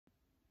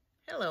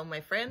Hello,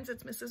 my friends,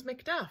 it's Mrs.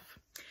 McDuff.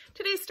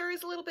 Today's story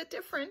is a little bit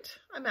different.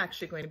 I'm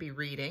actually going to be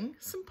reading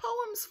some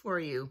poems for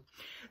you.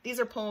 These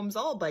are poems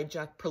all by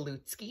Jack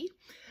Prelutsky,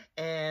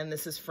 and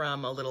this is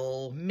from a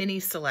little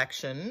mini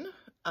selection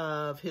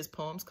of his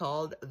poems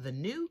called The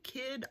New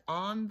Kid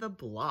on the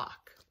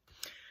Block.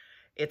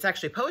 It's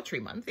actually Poetry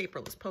Month.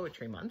 April is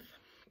Poetry Month.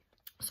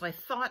 So I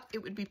thought it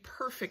would be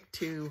perfect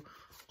to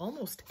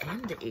almost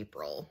end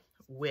April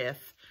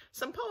with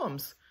some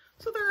poems.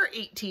 So there are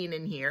 18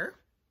 in here.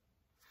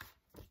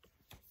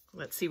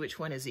 Let's see which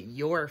one is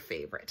your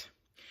favorite.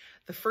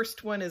 The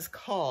first one is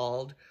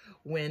called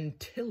When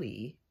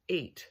Tilly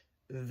Ate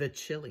the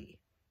Chili.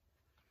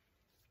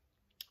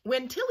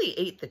 When Tilly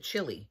ate the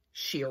chili,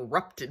 she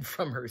erupted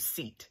from her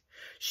seat.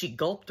 She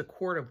gulped a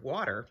quart of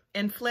water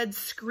and fled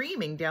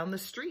screaming down the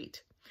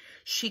street.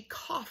 She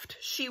coughed,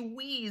 she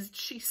wheezed,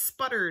 she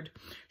sputtered.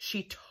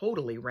 She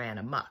totally ran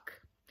amok.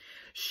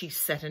 She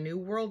set a new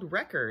world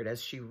record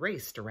as she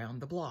raced around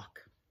the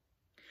block.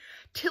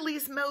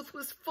 Tilly's mouth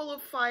was full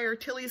of fire.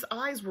 Tilly's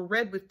eyes were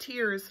red with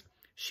tears.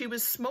 She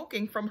was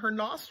smoking from her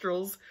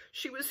nostrils.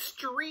 She was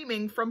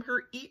steaming from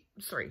her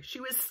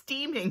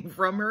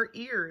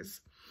ears.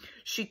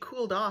 She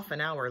cooled off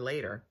an hour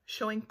later,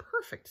 showing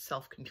perfect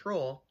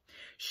self-control,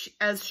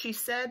 as she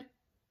said,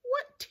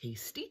 "What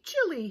tasty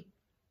chili!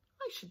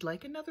 I should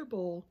like another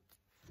bowl."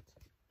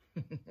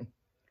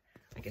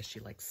 I guess she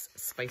likes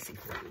spicy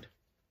food.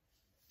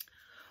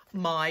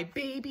 My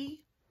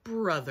baby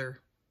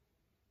brother.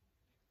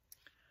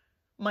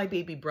 My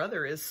baby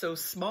brother is so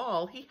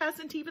small, he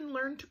hasn't even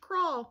learned to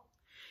crawl.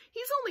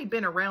 He's only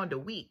been around a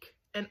week,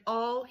 and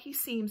all he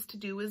seems to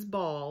do is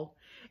bawl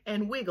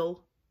and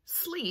wiggle,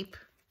 sleep,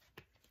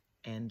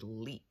 and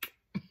leak.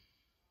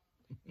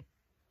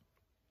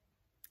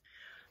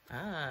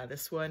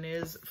 This one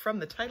is from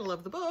the title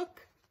of the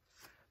book,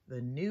 The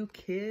New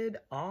Kid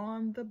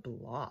on the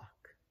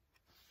Block.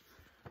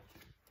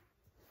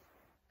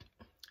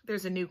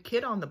 There's a new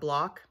kid on the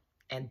block,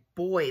 and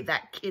boy,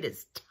 that kid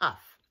is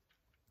tough.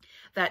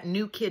 That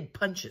new kid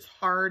punches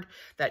hard.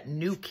 That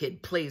new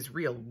kid plays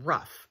real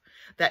rough.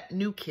 That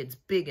new kid's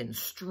big and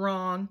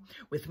strong,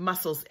 with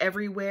muscles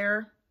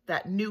everywhere.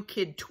 That new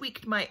kid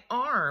tweaked my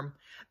arm.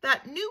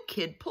 That new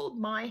kid pulled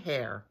my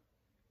hair.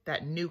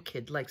 That new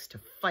kid likes to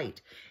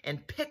fight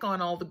and pick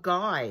on all the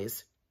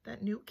guys.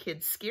 That new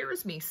kid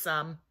scares me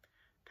some.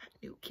 That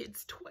new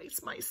kid's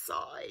twice my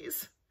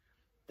size.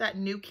 That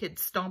new kid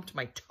stomped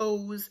my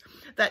toes.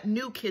 That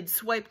new kid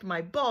swiped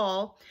my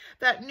ball.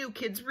 That new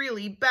kid's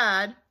really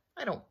bad.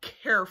 I don't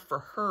care for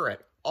her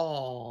at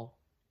all.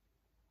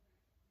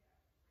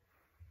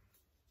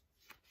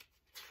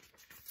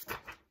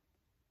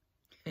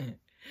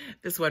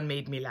 This one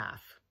made me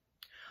laugh.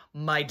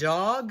 My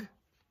dog,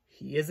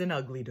 he is an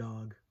ugly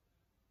dog.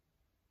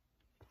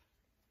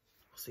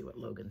 We'll see what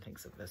Logan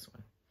thinks of this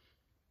one.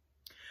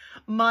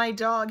 My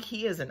dog,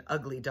 he is an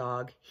ugly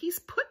dog. He's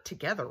put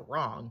together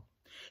wrong.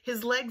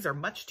 His legs are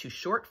much too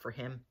short for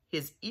him.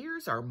 His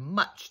ears are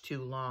much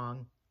too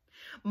long.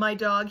 My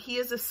dog, he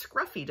is a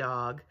scruffy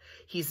dog.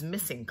 He's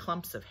missing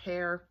clumps of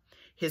hair.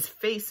 His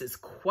face is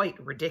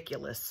quite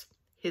ridiculous.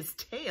 His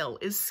tail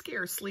is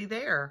scarcely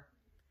there.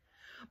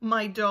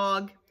 My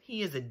dog,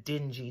 he is a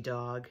dingy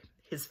dog.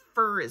 His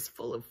fur is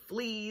full of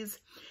fleas.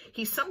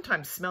 He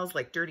sometimes smells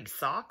like dirty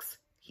socks.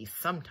 He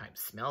sometimes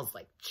smells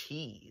like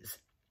cheese.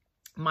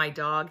 My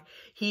dog,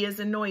 he is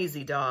a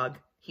noisy dog.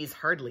 He's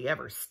hardly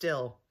ever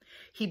still.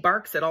 He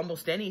barks at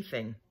almost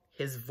anything.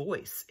 His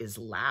voice is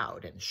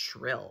loud and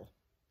shrill.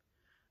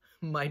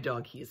 My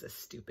dog, he is a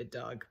stupid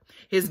dog.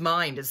 His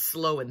mind is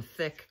slow and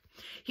thick.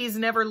 He's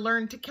never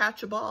learned to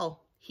catch a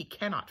ball. He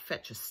cannot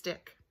fetch a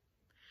stick.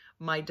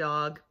 My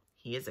dog,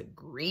 he is a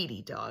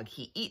greedy dog.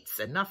 He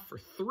eats enough for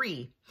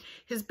 3.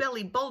 His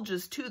belly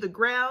bulges to the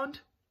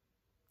ground.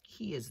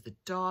 He is the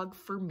dog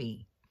for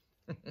me.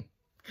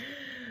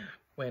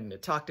 When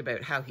it talked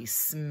about how he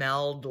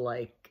smelled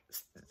like,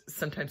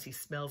 sometimes he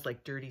smells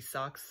like dirty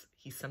socks.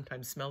 He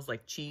sometimes smells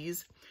like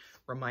cheese.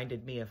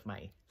 Reminded me of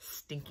my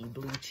stinky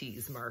blue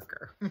cheese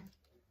marker.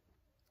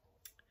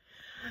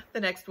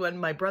 The next one,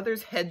 my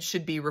brother's head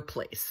should be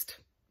replaced.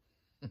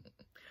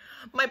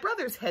 My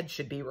brother's head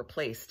should be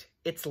replaced.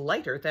 It's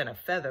lighter than a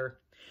feather.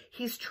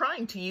 He's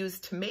trying to use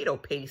tomato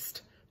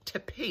paste to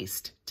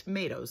paste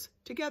tomatoes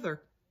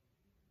together.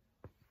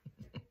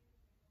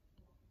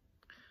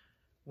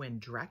 When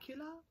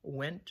Dracula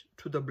went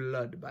to the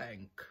blood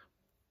bank.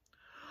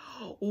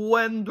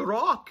 When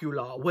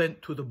Dracula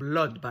went to the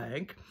blood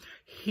bank,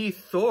 he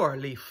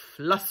thoroughly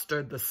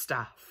flustered the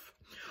staff,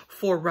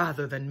 for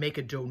rather than make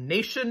a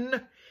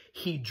donation,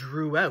 he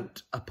drew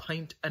out 1.5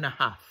 pints.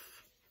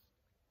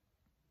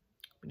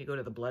 When you go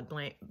to the blood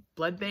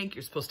bank,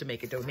 you're supposed to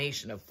make a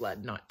donation of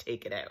blood, not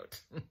take it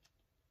out.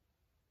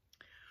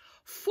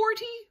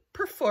 40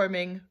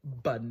 performing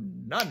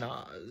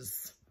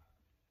bananas.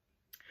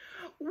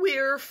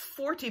 We're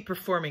 40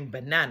 performing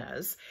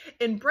bananas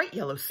in bright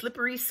yellow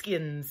slippery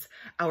skins.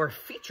 Our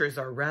features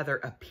are rather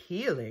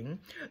appealing,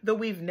 though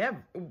we've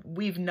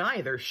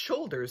neither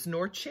shoulders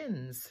nor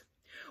chins.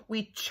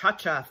 We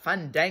cha-cha,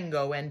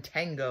 fandango, and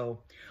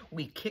tango.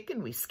 We kick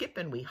and we skip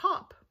and we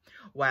hop.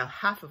 While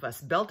half of us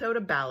belt out a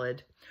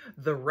ballad,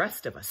 the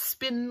rest of us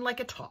spin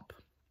like a top.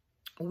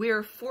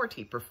 We're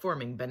 40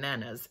 performing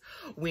bananas.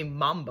 We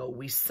mambo,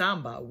 we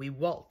samba, we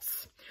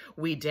waltz.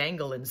 We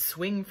dangle and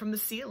swing from the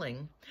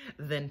ceiling,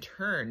 then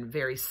turn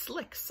very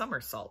slick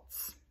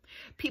somersaults.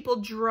 People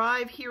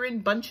drive here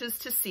in bunches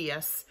to see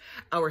us.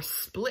 Our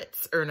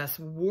splits earn us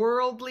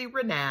worldly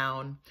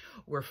renown.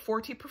 We're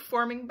 40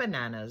 performing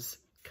bananas.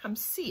 Come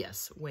see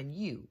us when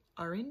you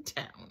are in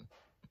town.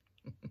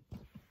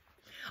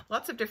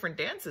 Lots of different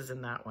dances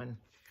in that one.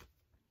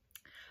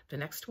 The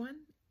next one,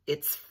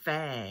 its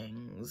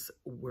fangs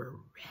were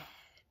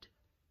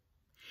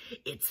red.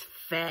 Its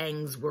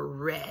fangs were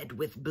red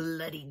with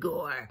bloody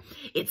gore.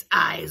 Its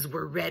eyes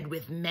were red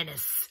with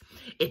menace.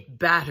 It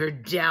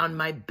battered down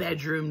my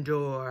bedroom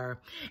door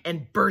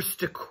and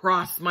burst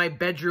across my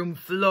bedroom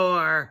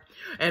floor,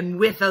 and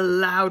with a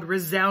loud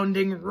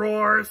resounding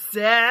roar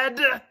said,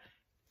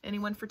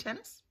 anyone for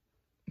tennis?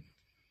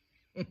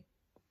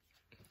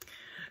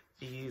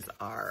 These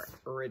are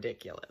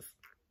ridiculous.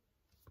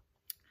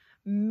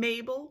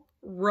 Mabel,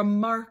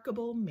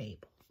 remarkable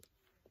Mabel.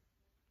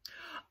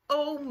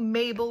 Oh,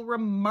 Mabel,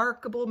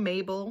 remarkable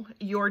Mabel,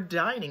 your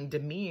dining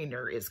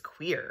demeanor is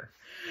queer.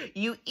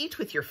 You eat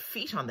with your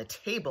feet on the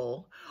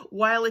table,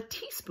 while a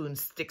teaspoon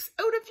sticks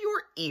out of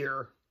your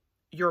ear.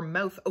 Your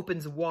mouth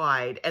opens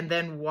wide and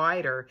then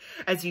wider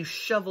as you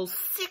shovel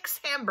 6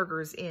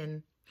 hamburgers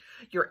in.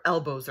 Your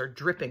elbows are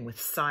dripping with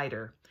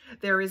cider.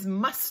 There is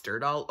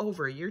mustard all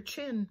over your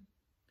chin.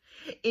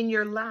 In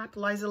your lap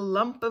lies a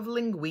lump of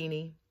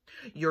linguine.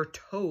 Your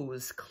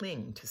toes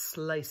cling to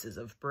slices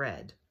of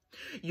bread.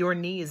 Your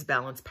knees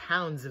balance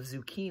pounds of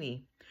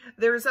zucchini.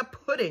 There's a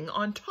pudding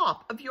on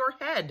top of your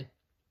head.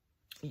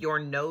 Your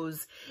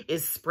nose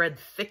is spread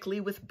thickly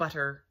with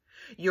butter.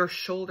 Your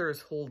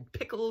shoulders hold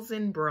pickles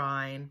in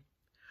brine.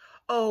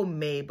 Oh,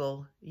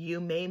 Mabel, you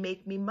may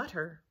make me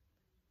mutter,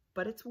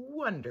 but it's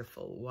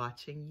wonderful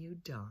watching you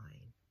dine.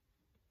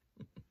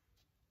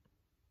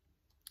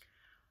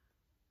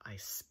 I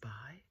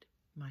spied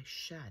my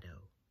shadow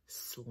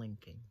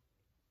slinking.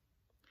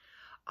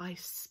 I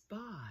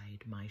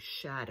spied my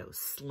shadow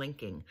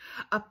slinking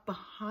up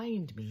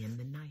behind me in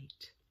the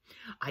night.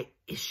 I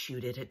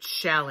issued it a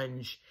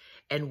challenge,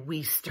 and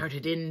we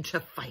started in to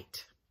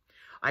fight.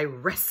 I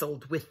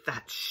wrestled with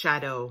that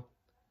shadow,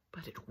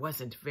 but it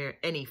wasn't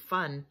any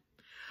fun.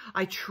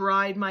 I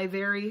tried my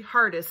very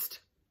hardest.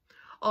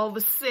 All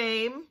the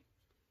same,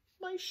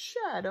 my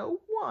shadow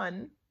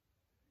won.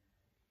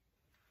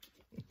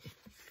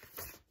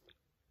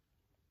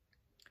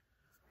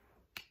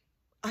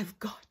 I've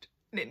got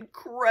an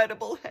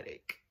incredible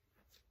headache.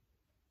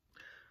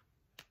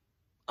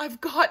 I've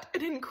got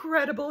an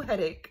incredible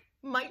headache.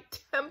 My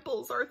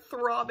temples are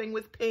throbbing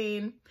with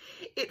pain.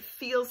 It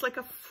feels like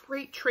a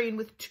freight train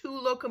with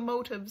 2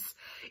 locomotives.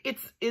 It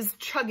is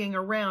chugging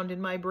around in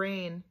my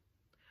brain.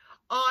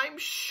 I'm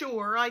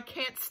sure I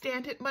can't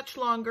stand it much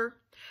longer.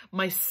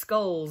 My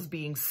skull's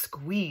being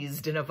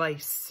squeezed in a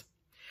vice.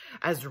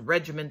 As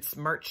regiments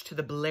march to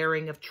the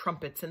blaring of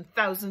trumpets and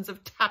thousands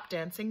of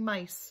tap-dancing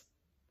mice.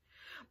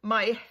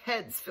 My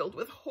head's filled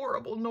with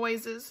horrible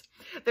noises.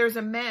 There's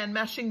a man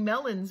mashing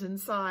melons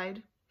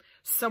inside.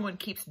 Someone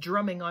keeps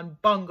drumming on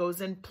bongos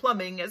and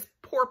plumbing as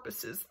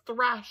porpoises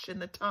thrash in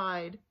the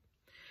tide.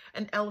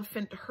 An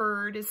elephant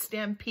herd is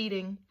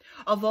stampeding.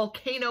 A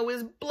volcano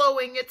is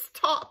blowing its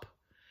top.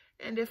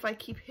 And if I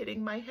keep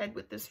hitting my head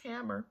with this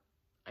hammer,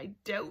 I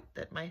doubt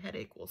that my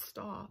headache will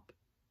stop.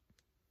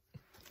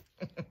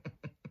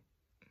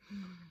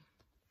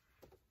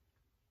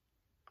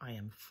 I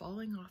am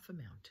falling off a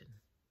mountain.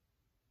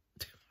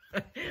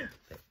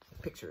 The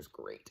picture is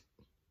great.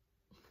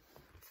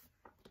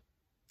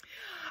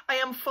 I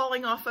am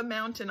falling off a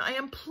mountain. I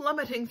am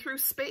plummeting through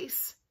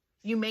space.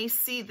 You may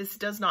see this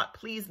does not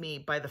please me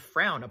by the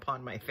frown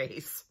upon my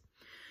face.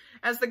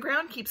 As the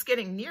ground keeps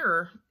getting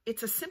nearer,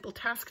 it's a simple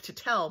task to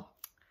tell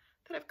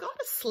that I've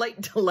got a slight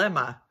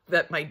dilemma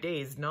that my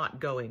day's not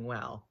going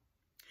well.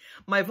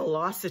 My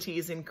velocity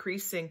is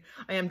increasing.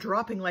 I am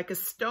dropping like a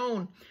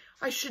stone.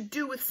 I should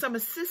do with some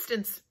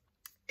assistance.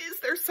 Is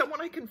there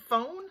someone I can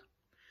phone?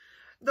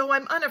 Though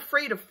I'm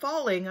unafraid of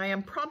falling, I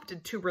am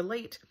prompted to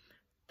relate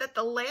that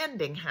the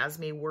landing has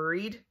me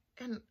worried,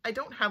 and I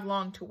don't have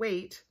long to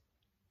wait.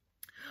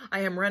 I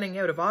am running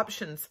out of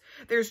options.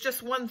 There's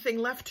just one thing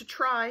left to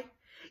try.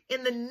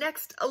 In the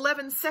next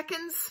 11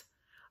 seconds,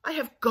 I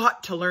have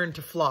got to learn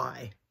to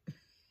fly.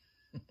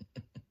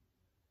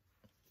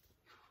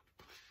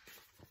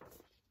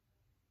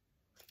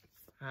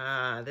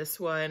 This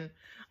one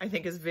I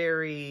think is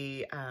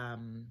very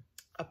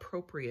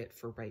appropriate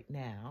for right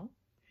now,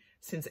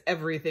 since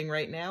everything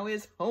right now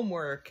is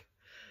homework.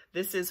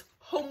 This is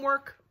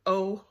homework,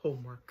 oh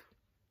homework.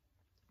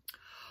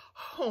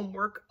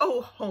 Homework,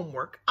 oh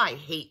homework, I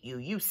hate you,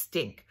 you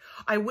stink.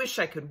 I wish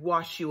I could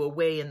wash you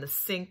away in the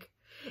sink.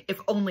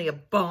 If only a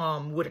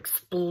bomb would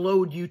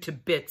explode you to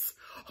bits.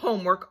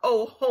 Homework,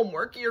 oh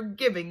homework, you're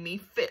giving me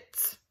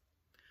fits.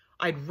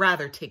 I'd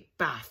rather take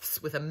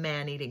baths with a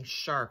man-eating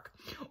shark,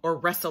 or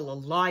wrestle a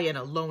lion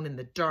alone in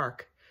the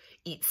dark,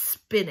 eat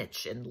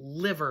spinach and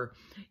liver,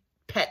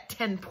 pet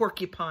 10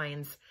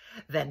 porcupines,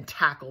 than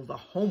tackle the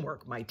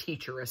homework my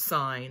teacher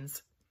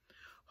assigns.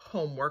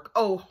 Homework,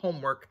 oh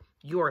homework,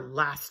 you're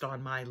last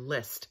on my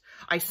list.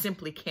 I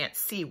simply can't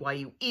see why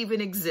you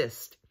even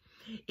exist.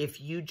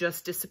 If you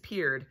just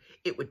disappeared,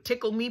 it would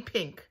tickle me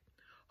pink.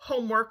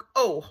 Homework,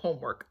 oh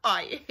homework,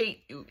 I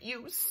hate you,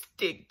 you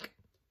stink.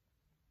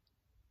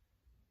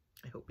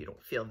 I hope you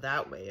don't feel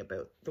that way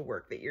about the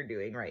work that you're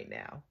doing right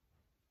now.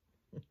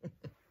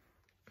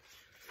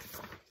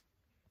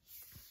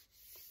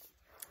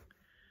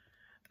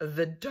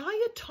 The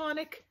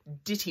diatonic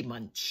ditty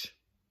munch.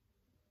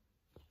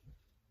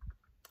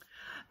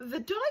 The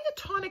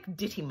diatonic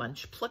ditty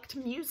munch plucked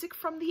music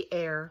from the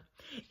air.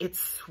 It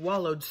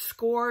swallowed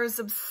scores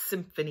of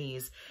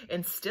symphonies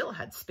and still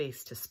had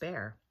space to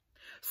spare.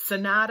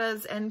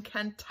 Sonatas and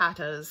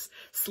cantatas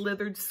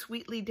slithered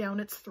sweetly down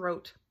its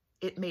throat.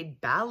 It made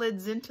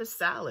ballads into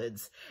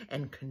salads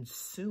and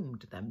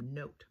consumed them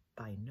note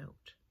by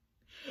note.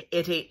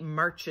 It ate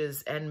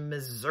marches and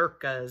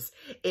mazurkas.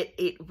 It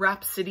ate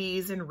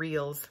rhapsodies and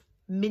reels.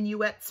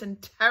 Minuets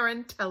and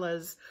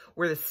tarantellas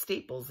were the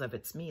staples of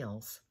its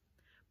meals.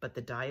 But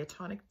the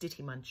diatonic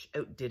ditty munch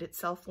outdid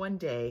itself one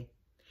day.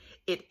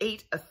 It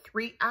ate a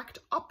 3-act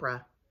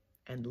opera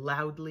and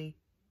loudly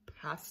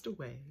passed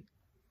away.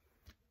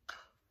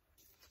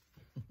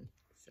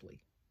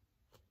 Silly.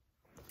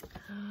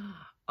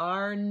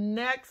 Our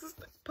next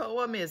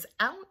poem is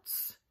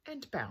Ounce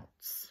and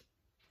Bounce.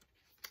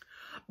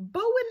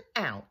 Bow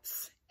and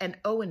Ounce and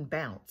Owen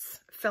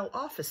Bounce fell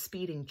off a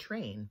speeding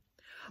train.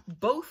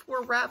 Both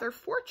were rather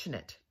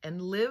fortunate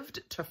and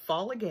lived to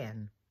fall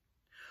again.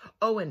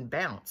 Owen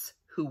Bounce,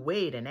 who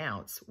weighed an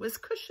ounce, was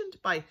cushioned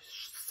by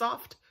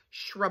soft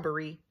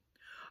shrubbery.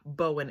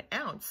 Bow and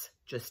Ounce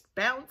just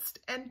bounced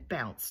and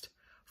bounced,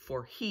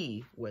 for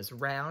he was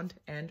round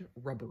and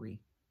rubbery.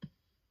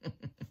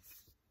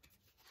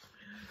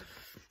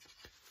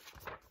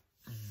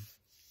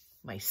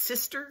 My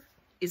sister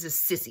is a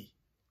sissy.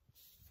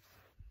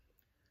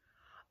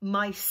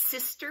 My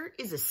sister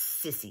is a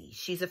sissy.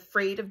 She's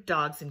afraid of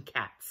dogs and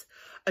cats.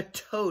 A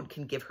toad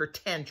can give her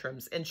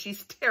tantrums, and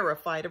she's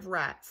terrified of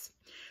rats.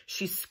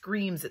 She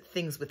screams at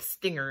things with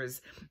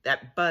stingers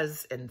that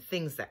buzz and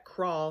things that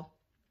crawl.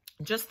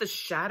 Just the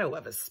shadow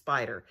of a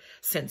spider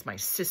sends my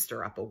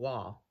sister up a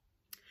wall.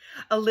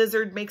 A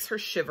lizard makes her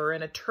shiver,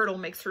 and a turtle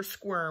makes her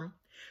squirm.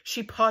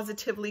 She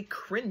positively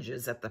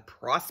cringes at the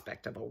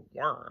prospect of a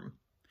worm.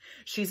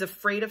 She's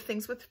afraid of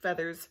things with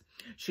feathers.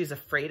 She's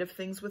afraid of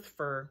things with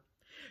fur.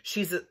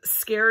 She's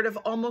scared of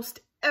almost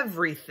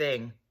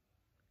everything.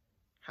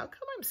 How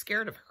come I'm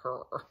scared of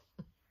her?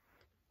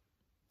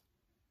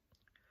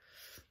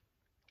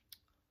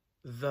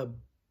 The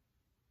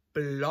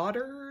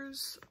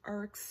bloaters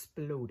are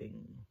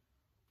exploding.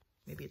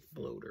 Maybe it's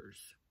bloaters.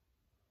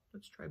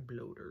 Let's try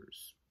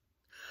bloaters.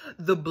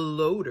 The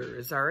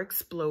bloaters are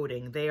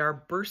exploding. They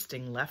are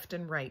bursting left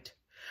and right,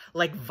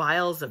 like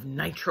vials of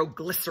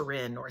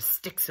nitroglycerin or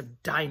sticks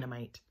of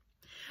dynamite.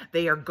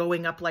 They are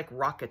going up like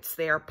rockets.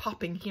 They are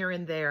popping here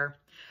and there.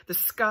 The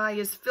sky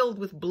is filled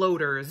with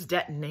bloaters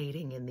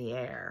detonating in the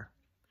air.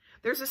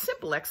 There's a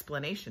simple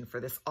explanation for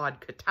this odd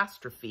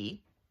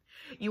catastrophe.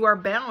 You are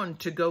bound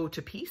to go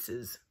to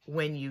pieces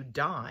when you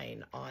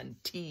dine on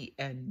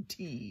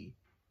TNT.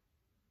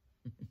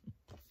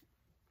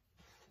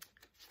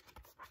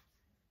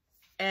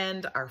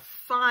 And our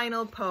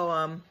final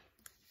poem,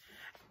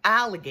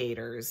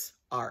 Alligators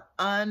Are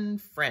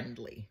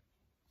Unfriendly.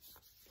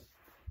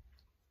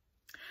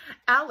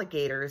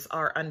 Alligators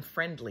are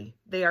unfriendly.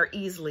 They are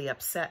easily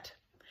upset.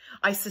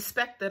 I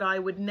suspect that I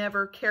would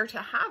never care to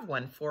have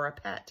one for a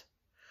pet.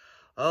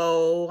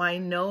 Oh, I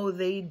know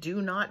they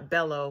do not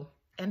bellow,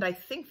 and I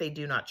think they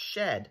do not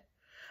shed,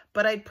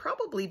 but I'd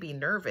probably be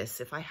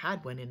nervous if I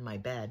had one in my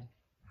bed.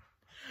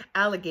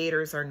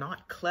 Alligators are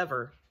not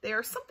clever. They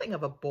are something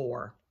of a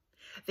bore.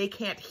 They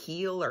can't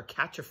heel or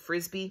catch a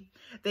frisbee.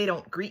 They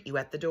don't greet you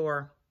at the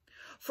door.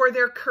 For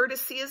their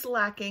courtesy is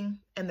lacking,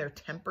 and their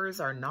tempers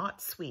are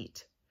not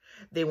sweet.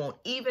 They won't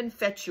even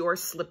fetch your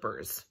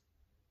slippers,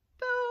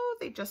 though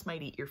they just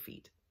might eat your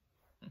feet.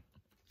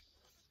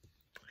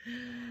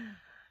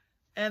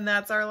 And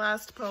that's our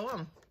last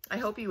poem. I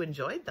hope you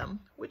enjoyed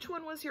them. Which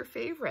one was your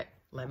favorite?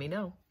 Let me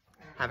know.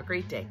 Have a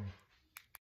great day.